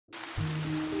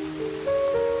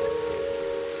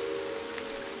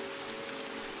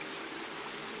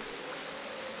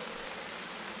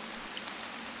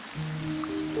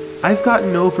I've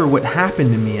gotten over what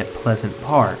happened to me at Pleasant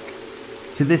Park.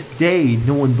 To this day,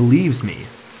 no one believes me,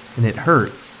 and it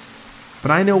hurts.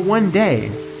 But I know one day,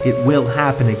 it will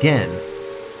happen again.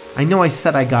 I know I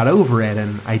said I got over it,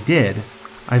 and I did.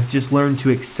 I've just learned to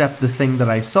accept the thing that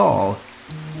I saw.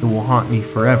 It will haunt me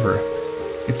forever.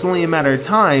 It's only a matter of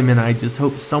time, and I just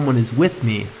hope someone is with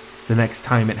me the next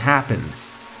time it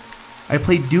happens. I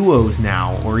play duos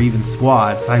now, or even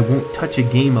squads. I won't touch a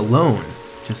game alone,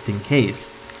 just in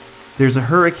case. There's a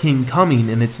hurricane coming,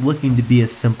 and it's looking to be a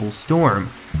simple storm,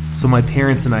 so my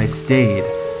parents and I stayed.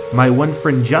 My one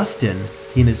friend Justin,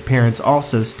 he and his parents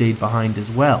also stayed behind as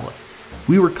well.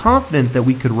 We were confident that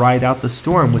we could ride out the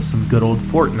storm with some good old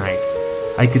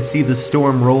Fortnite. I could see the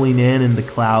storm rolling in and the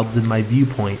clouds in my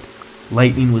viewpoint.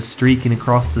 Lightning was streaking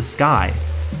across the sky.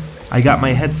 I got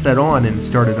my headset on and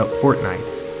started up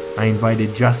Fortnite. I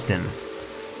invited Justin.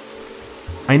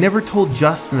 I never told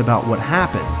Justin about what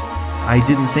happened. I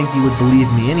didn't think he would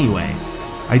believe me anyway.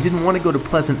 I didn't want to go to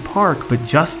Pleasant Park, but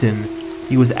Justin,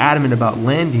 he was adamant about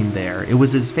landing there. It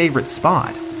was his favorite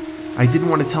spot. I didn't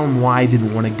want to tell him why I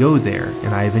didn't want to go there,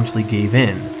 and I eventually gave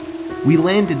in. We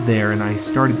landed there and I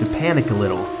started to panic a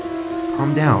little.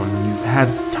 Calm down, you've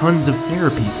had tons of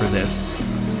therapy for this.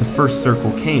 The first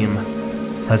circle came.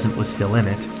 Pleasant was still in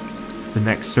it. The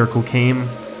next circle came.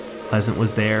 Pleasant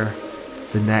was there.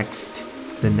 The next.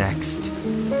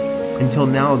 Until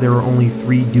now there are only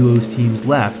 3 duos teams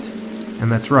left.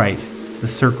 And that's right, the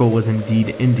circle was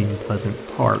indeed ending Pleasant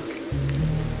Park.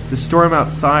 The storm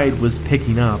outside was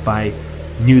picking up. I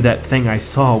knew that thing I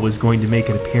saw was going to make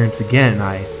an appearance again.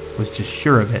 I was just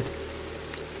sure of it.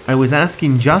 I was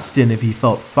asking Justin if he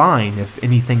felt fine, if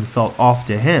anything felt off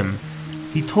to him.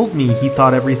 He told me he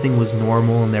thought everything was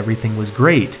normal and everything was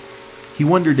great. He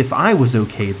wondered if I was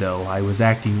okay though. I was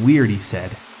acting weird, he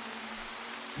said.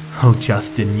 Oh,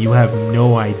 Justin, you have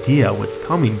no idea what's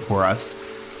coming for us.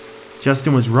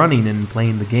 Justin was running and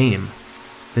playing the game.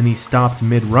 Then he stopped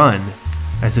mid-run,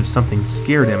 as if something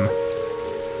scared him.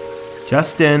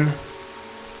 Justin?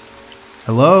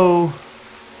 Hello?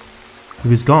 He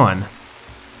was gone.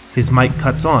 His mic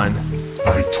cuts on.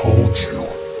 I told you,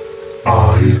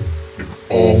 I am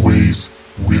always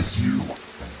with you.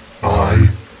 I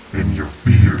am your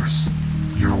fears,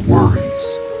 your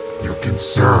worries, your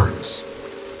concerns.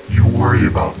 You worry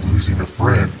about losing a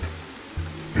friend,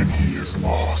 and he is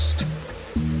lost.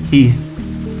 He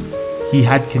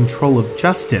had control of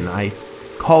Justin. I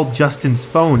called Justin's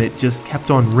phone. It just kept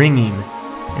on ringing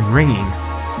and ringing.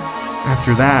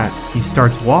 After that, he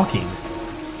starts walking.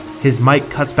 His mic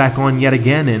cuts back on yet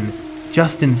again, and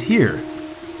Justin's here.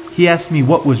 He asked me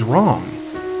what was wrong.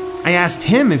 I asked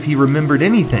him if he remembered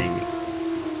anything.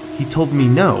 He told me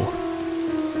no.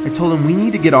 I told him we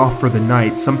need to get off for the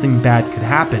night. Something bad could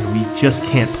happen. We just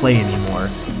can't play anymore.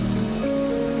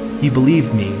 He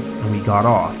believed me, and we got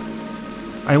off.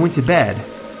 I went to bed.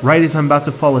 Right as I'm about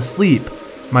to fall asleep,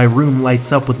 my room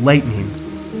lights up with lightning,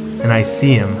 and I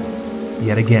see him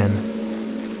yet again.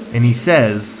 And he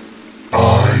says,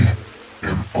 I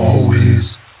am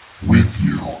always with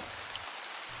you.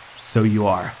 So you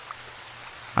are.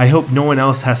 I hope no one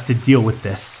else has to deal with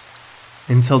this.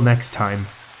 Until next time.